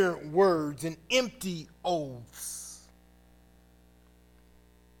mere words and empty oaths.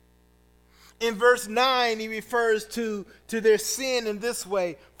 In verse 9, he refers to their sin in this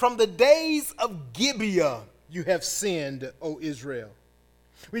way. From the days of Gibeah, you have sinned, O Israel.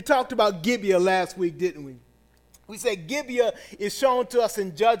 We talked about Gibeah last week, didn't we? We said Gibeah is shown to us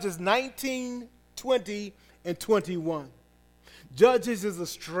in Judges 19, 20, and 21. Judges is a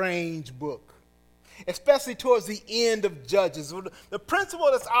strange book, especially towards the end of Judges. The principle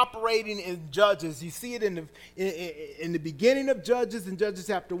that's operating in Judges, you see it in the beginning of Judges in Judges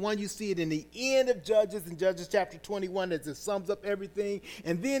chapter 1. You see it in the end of Judges in Judges chapter 21 as it sums up everything.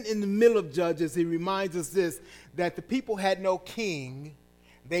 And then in the middle of Judges, he reminds us this, that the people had no king.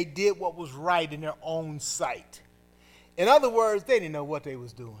 They did what was right in their own sight. In other words, they didn't know what they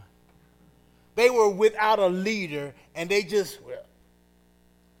was doing. They were without a leader, and they just, well,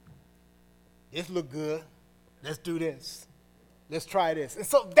 this look good. Let's do this. Let's try this. And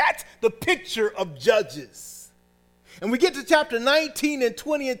so that's the picture of Judges. And we get to chapter 19 and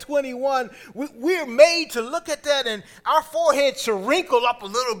 20 and 21. We're made to look at that, and our foreheads should wrinkle up a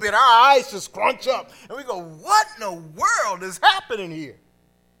little bit. Our eyes should scrunch up. And we go, what in the world is happening here?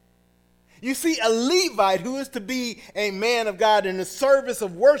 You see a Levite who is to be a man of God in the service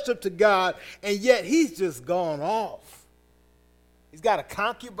of worship to God, and yet he's just gone off. He's got a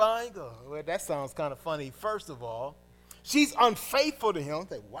concubine. Oh, well, that sounds kind of funny, first of all. She's unfaithful to him. I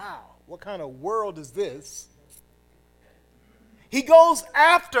think, wow, what kind of world is this? He goes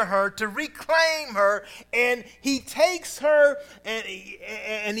after her to reclaim her, and he takes her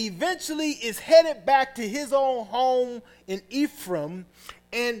and eventually is headed back to his own home in Ephraim,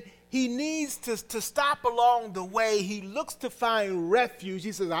 and he needs to stop along the way. He looks to find refuge.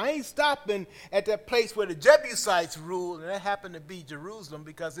 He says, I ain't stopping at that place where the Jebusites ruled, and that happened to be Jerusalem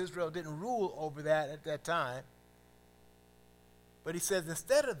because Israel didn't rule over that at that time. But he says,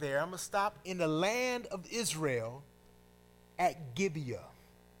 instead of there, I'm going to stop in the land of Israel at Gibeah.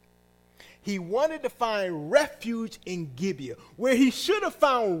 He wanted to find refuge in Gibeah, where he should have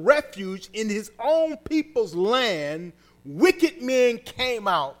found refuge in his own people's land. Wicked men came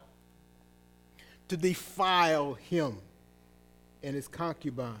out to defile him and his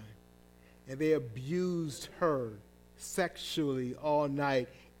concubine, and they abused her sexually all night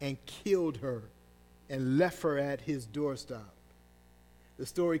and killed her and left her at his doorstep. The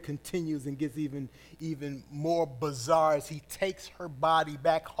story continues and gets even more bizarre as he takes her body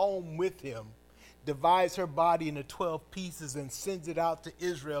back home with him, divides her body into 12 pieces and sends it out to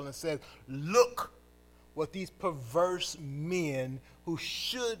Israel and says, look what these perverse men who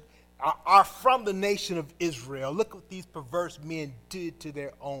are from the nation of Israel, look what these perverse men did to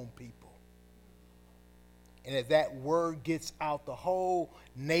their own people. And as that word gets out, the whole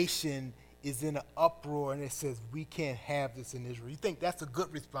nation is in an uproar, and it says, we can't have this in Israel. You think that's a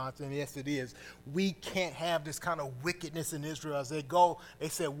good response, and yes, it is. We can't have this kind of wickedness in Israel. As they go, they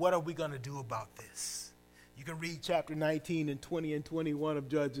said, what are we going to do about this? You can read chapter 19 and 20 and 21 of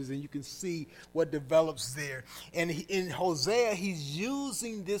Judges, and you can see what develops there. And in Hosea, he's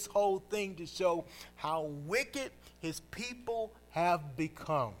using this whole thing to show how wicked his people have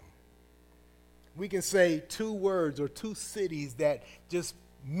become. We can say two words or two cities that just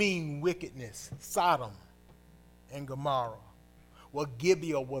mean wickedness: Sodom and Gomorrah. Well,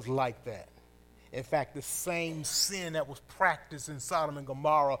 Gibeah was like that. In fact, the same sin that was practiced in Sodom and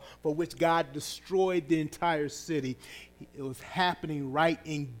Gomorrah, for which God destroyed the entire city, it was happening right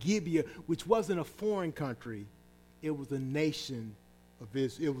in Gibeah, which wasn't a foreign country. It was a nation of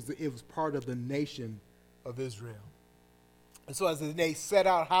Israel. It was part of the nation of Israel. And so as they set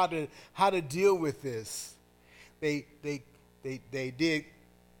out how to deal with this, they did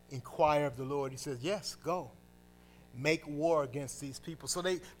inquire of the Lord. He says, yes, go. Make war against these people. So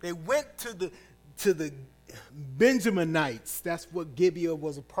they went to the Benjaminites. That's what Gibeah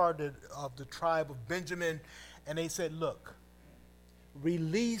was a part of the tribe of Benjamin. And they said, look,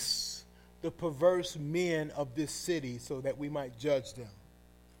 release the perverse men of this city so that we might judge them.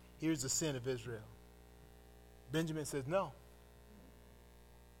 Here's the sin of Israel. Benjamin says, no.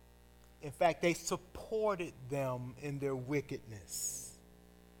 In fact, they supported them in their wickedness.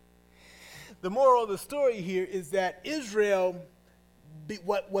 The moral of the story here is that Israel,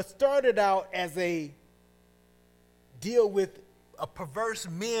 what started out as a deal with a perverse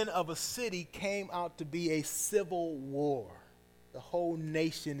men of a city, came out to be a civil war. The whole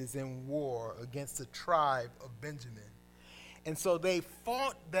nation is in war against the tribe of Benjamin. And so they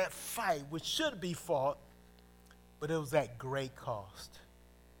fought that fight, which should be fought, but it was at great cost.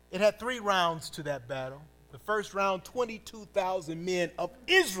 It had 3 rounds to that battle. The first round, 22,000 men of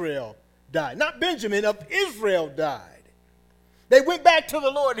Israel died. Not Benjamin, of Israel died. They went back to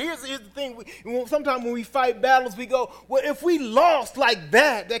the Lord. Here's the thing. Sometimes when we fight battles, we go, well, if we lost like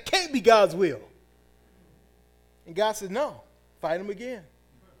that, that can't be God's will. And God says, no, fight them again.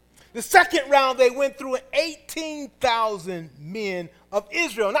 The second round, they went through 18,000 men of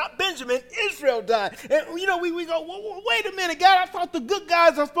Israel. Not Benjamin, Israel died. And, we go, well, wait a minute, God, I thought the good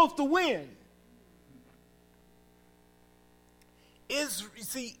guys are supposed to win.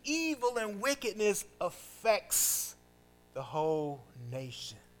 See, evil and wickedness affects the whole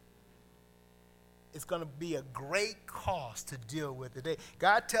nation. It's going to be a great cost to deal with it.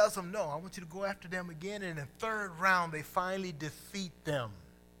 God tells them, no, I want you to go after them again. And in the third round, they finally defeat them.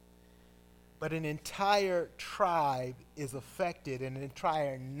 But an entire tribe is affected, and an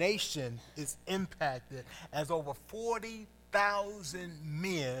entire nation is impacted as over 40,000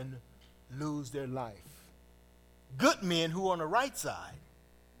 men lose their life. Good men who are on the right side.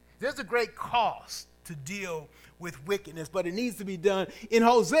 There's a great cost to deal with wickedness, but it needs to be done. In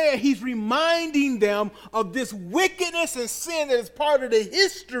Hosea, he's reminding them of this wickedness and sin that is part of the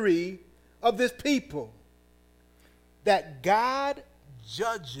history of this people. That God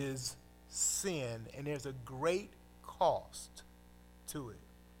judges sin, and there's a great cost to it.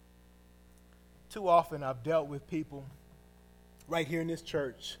 Too often I've dealt with people right here in this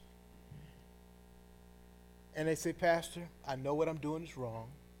church, and they say, Pastor, I know what I'm doing is wrong,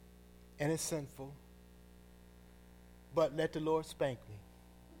 and it's sinful, but let the Lord spank me.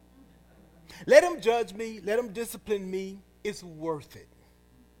 Let him judge me, let him discipline me, it's worth it.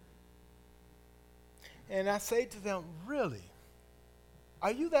 And I say to them, really?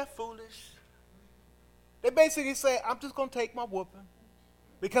 Are you that foolish? They basically say, I'm just going to take my whooping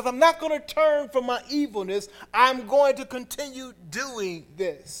because I'm not going to turn from my evilness. I'm going to continue doing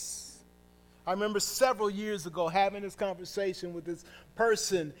this. I remember several years ago having this conversation with this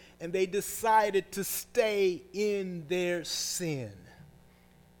person, and they decided to stay in their sin.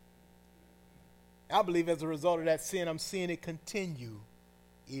 I believe as a result of that sin, I'm seeing it continue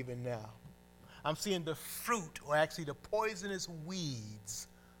even now. I'm seeing the fruit, or actually the poisonous weeds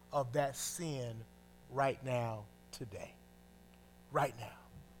of that sin right now, today. Right now.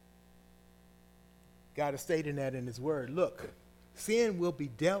 God is stating that in his word. Look, sin will be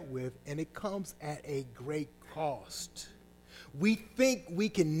dealt with, and it comes at a great cost. We think we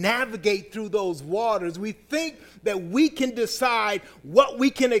can navigate through those waters. We think that we can decide what we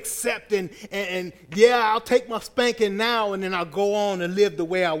can accept and yeah, I'll take my spanking now and then I'll go on and live the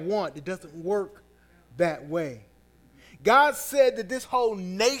way I want. It doesn't work that way. God said that this whole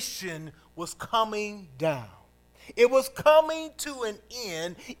nation was coming down. It was coming to an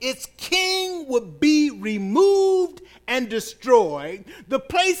end. Its king would be removed and destroyed. The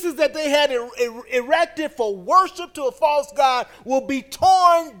places that they had erected for worship to a false god will be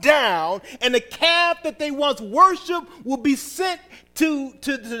torn down, and the calf that they once worshiped will be sent to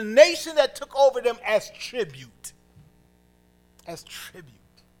the nation that took over them as tribute. As tribute.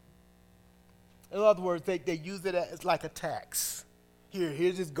 In other words, they use it as like a tax.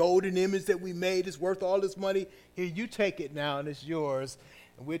 Here's this golden image that we made. It's worth all this money. Here, you take it now, and it's yours.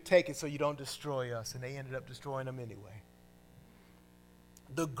 And we'll take it so you don't destroy us. And they ended up destroying them anyway.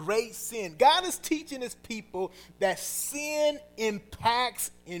 The great sin. God is teaching his people that sin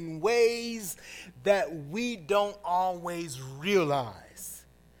impacts in ways that we don't always realize.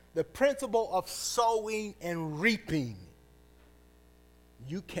 The principle of sowing and reaping.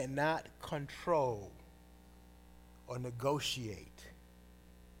 You cannot control or negotiate.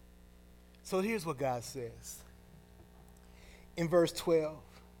 So here's what God says. In verse 12.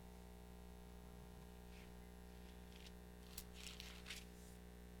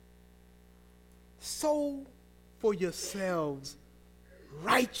 Sow for yourselves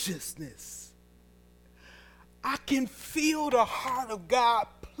righteousness. I can feel the heart of God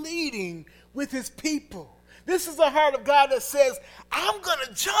pleading with his people. This is the heart of God that says, I'm going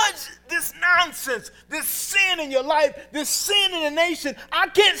to judge this nonsense, this sin in your life, this sin in the nation. I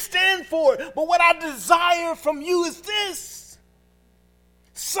can't stand for it. But what I desire from you is this.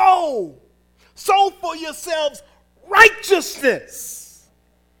 Sow for yourselves righteousness.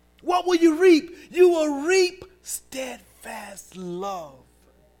 What will you reap? You will reap steadfast love.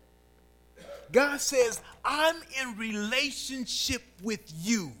 God says, I'm in relationship with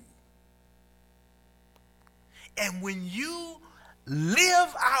you. And when you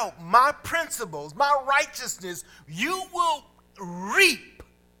live out my principles, my righteousness, you will reap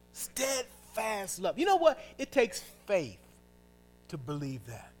steadfast love. You know what? It takes faith to believe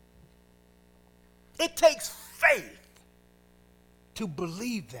that. It takes faith to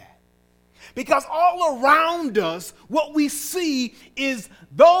believe that. Because all around us, what we see is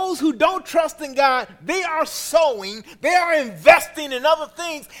those who don't trust in God, they are sowing, they are investing in other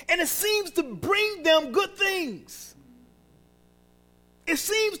things, and it seems to bring them good things. It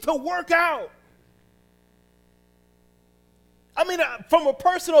seems to work out. I mean, from a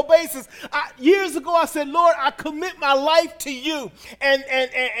personal basis, years ago I said, Lord, I commit my life to you.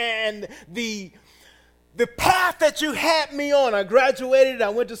 And the path that you had me on, I graduated, I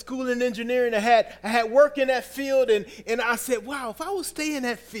went to school in engineering, I had work in that field, and I said, wow, if I would stay in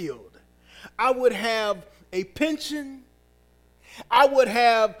that field, I would have a pension, I would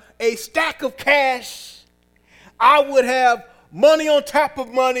have a stack of cash, I would have money on top of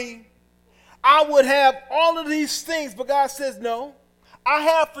money, I would have all of these things, but God says, no. I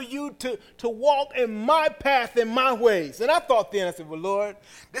have for you to walk in my path, in my ways. And I thought then, I said, well, Lord,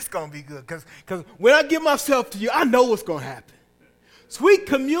 this is going to be good. Because when I give myself to you, I know what's going to happen. Sweet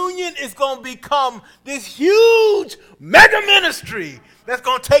Communion is going to become this huge mega ministry that's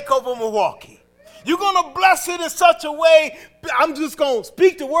going to take over Milwaukee. You're going to bless it in such a way, I'm just going to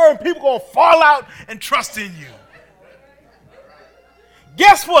speak the word and people are going to fall out and trust in you.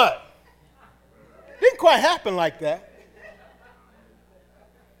 Guess what? Didn't quite happen like that.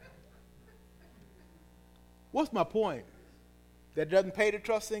 What's my point? That doesn't pay to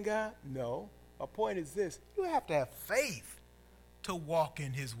trust in God? No. My point is this. You have to have faith to walk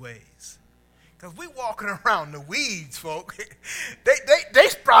in his ways. Because we walking around the weeds, folk. They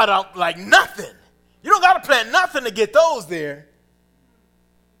sprout out like nothing. You don't got to plant nothing to get those there.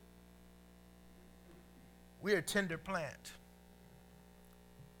 We're a tender plant.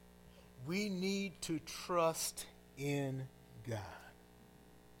 We need to trust in God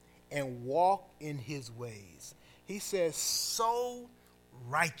and walk in his ways. He says, sow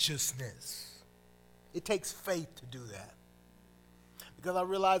righteousness. It takes faith to do that. Because I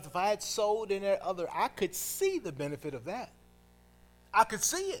realized if I had sowed in that other, I could see the benefit of that. I could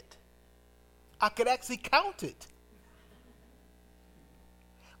see it. I could actually count it.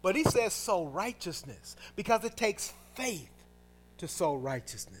 But he says sow righteousness because it takes faith to sow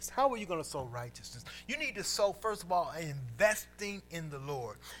righteousness. How are you going to sow righteousness? You need to sow, first of all, investing in the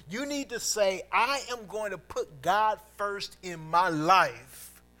Lord. You need to say, I am going to put God first in my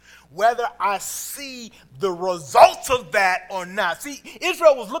life. whether I see the results of that or not. See,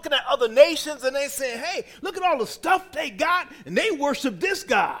 Israel was looking at other nations and they saying, hey, look at all the stuff they got, and they worship this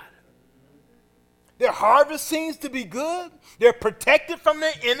God. Their harvest seems to be good. They're protected from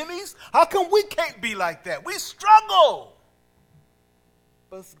their enemies. How come we can't be like that? We struggle.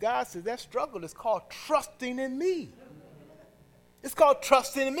 But God says that struggle is called trusting in me. It's called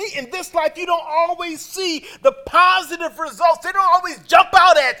trusting in me. In this life, you don't always see the positive results. They don't always jump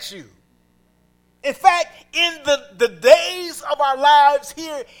out at you. In fact, in the days of our lives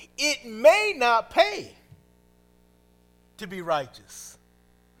here, it may not pay to be righteous.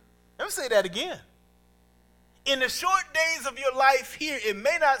 Let me say that again. In the short days of your life here, it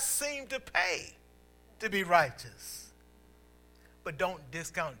may not seem to pay to be righteous. But don't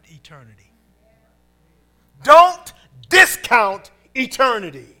discount eternity. Don't discount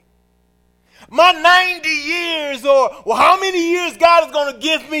eternity. My 90 years or how many years God is going to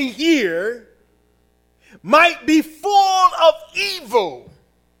give me here might be full of evil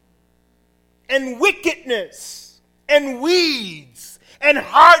and wickedness and weeds and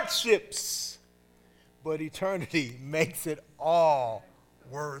hardships. But eternity makes it all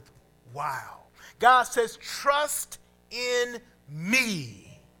worthwhile. God says, trust in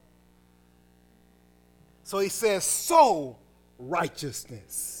me. So he says, sow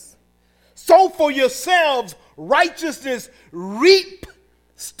righteousness. Sow for yourselves righteousness, reap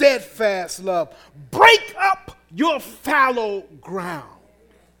steadfast love. Break up your fallow ground.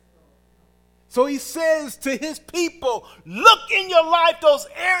 So he says to his people, look in your life, those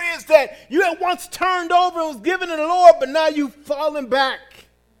areas that you had once turned over and was given to the Lord, but now you've fallen back.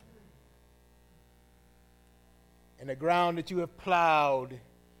 And the ground that you have plowed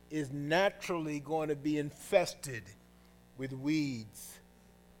is naturally going to be infested with weeds.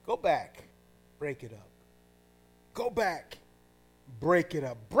 Go back, break it up. Go back, break it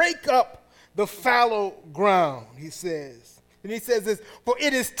up. Break up the fallow ground, he says. And he says this, for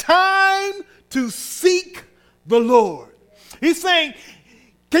it is time to seek the Lord. He's saying,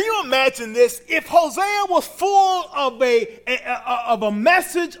 can you imagine this? If Hosea was full of a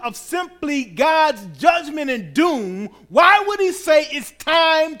message of simply God's judgment and doom, why would he say it's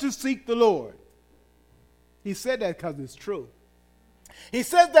time to seek the Lord? He said that because it's true. He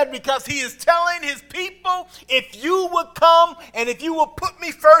says that because he is telling his people, if you will come and if you will put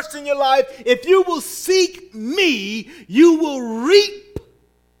me first in your life, if you will seek me, you will reap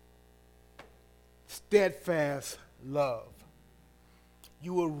steadfast love.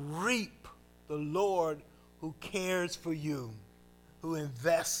 You will reap the Lord who cares for you, who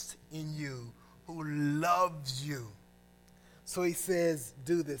invests in you, who loves you. So he says,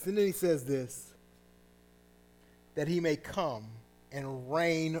 do this. And then he says this, that he may come and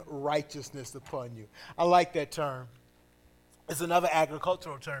rain righteousness upon you. I like that term. It's another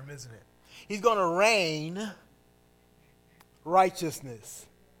agricultural term, isn't it? He's going to rain righteousness.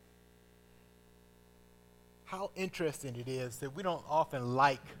 How interesting it is that we don't often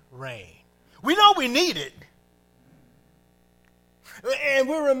like rain. We know we need it. And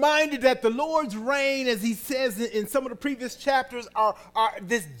we're reminded that the Lord's rain, as he says in some of the previous chapters, are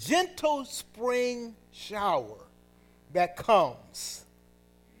this gentle spring shower that comes.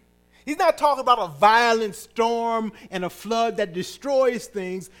 He's not talking about a violent storm and a flood that destroys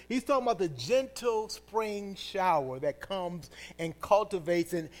things. He's talking about the gentle spring shower that comes and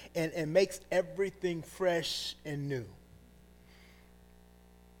cultivates and makes everything fresh and new.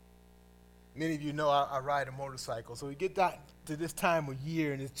 Many of you know I ride a motorcycle, so we get down to this time of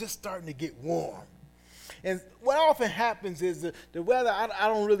year and it's just starting to get warm. And what often happens is the weather, I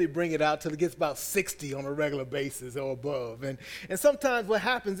don't really bring it out till it gets about 60 on a regular basis or above. And sometimes what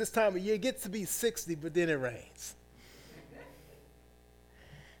happens this time of year, it gets to be 60, but then it rains.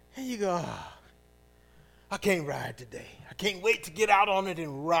 And you go, I can't ride today. I can't wait to get out on it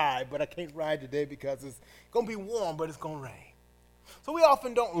and ride, but I can't ride today because it's going to be warm, but it's going to rain. So we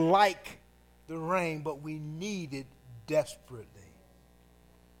often don't like the rain, but we need it desperately.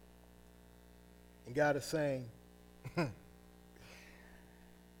 And God is saying,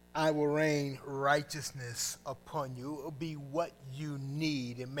 I will rain righteousness upon you. It will be what you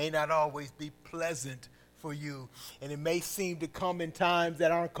need. It may not always be pleasant for you, and it may seem to come in times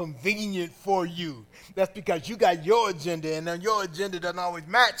that aren't convenient for you. That's because you got your agenda, and then your agenda doesn't always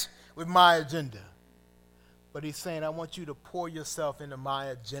match with my agenda. But he's saying, I want you to pour yourself into my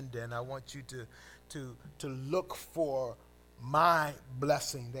agenda, and I want you to look for my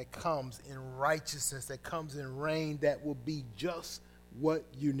blessing that comes in righteousness, that comes in rain, that will be just what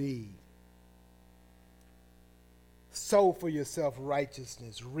you need. Sow for yourself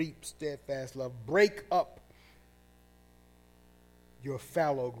righteousness, reap steadfast love, break up your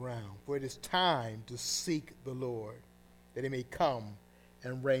fallow ground. For it is time to seek the Lord, that he may come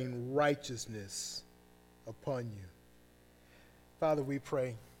and rain righteousness upon you. Father, we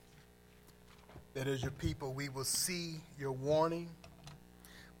pray that as your people, we will see your warning.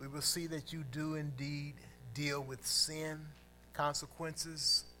 We will see that you do indeed deal with sin.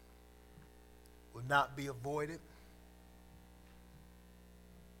 Consequences will not be avoided.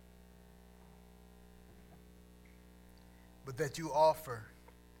 But that you offer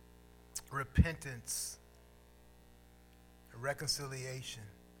repentance and reconciliation.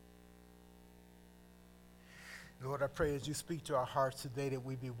 Lord, I pray as you speak to our hearts today that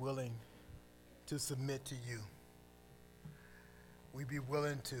we be willing to submit to you. We be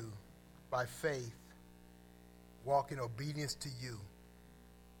willing to, by faith, walk in obedience to you.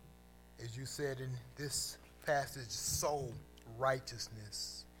 As you said in this passage, soul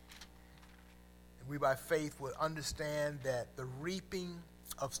righteousness. And we by faith would understand that the reaping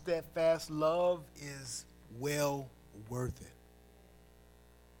of steadfast love is well worth it.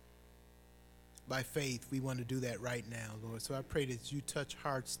 By faith, we want to do that right now, Lord. So I pray that you touch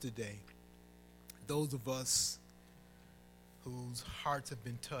hearts today. Those of us whose hearts have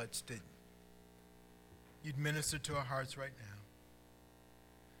been touched, that you'd minister to our hearts right now.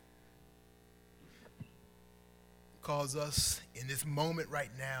 Cause us in this moment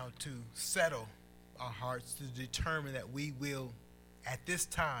right now to settle our hearts, to determine that we will, at this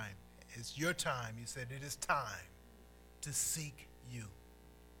time, it's your time, you said it is time to seek you.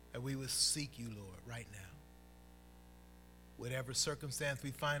 That we will seek you, Lord, right now. Whatever circumstance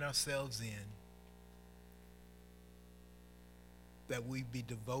we find ourselves in, that we be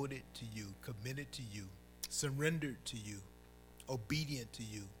devoted to you, committed to you, surrendered to you, obedient to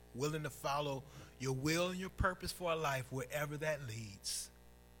you, willing to follow your will and your purpose for our life wherever that leads.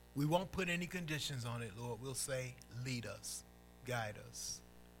 We won't put any conditions on it, Lord. We'll say, lead us, guide us.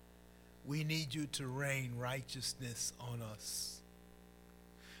 We need you to rain righteousness on us.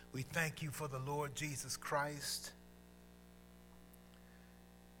 We thank you for the Lord Jesus Christ,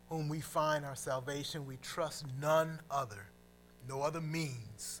 whom we find our salvation. We trust none other, no other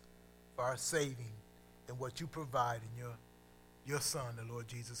means for our saving than what you provide in your Son, the Lord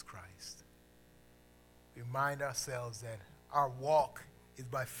Jesus Christ. Remind ourselves that our walk is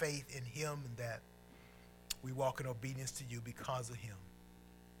by faith in him and that we walk in obedience to you because of him.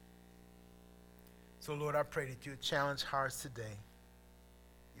 So, Lord, I pray that you would challenge hearts today.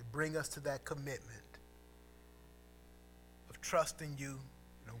 You bring us to that commitment of trusting you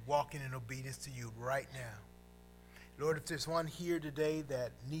and walking in obedience to you right now. Lord, if there's one here today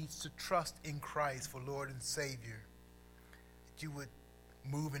that needs to trust in Christ for Lord and Savior, that you would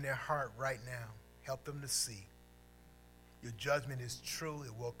move in their heart right now. Help them to see. Your judgment is true.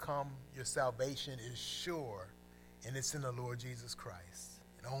 It will come. Your salvation is sure. And it's in the Lord Jesus Christ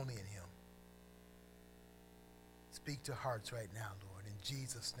and only in him. Speak to hearts right now, Lord. In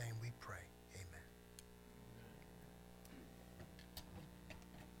Jesus' name we pray.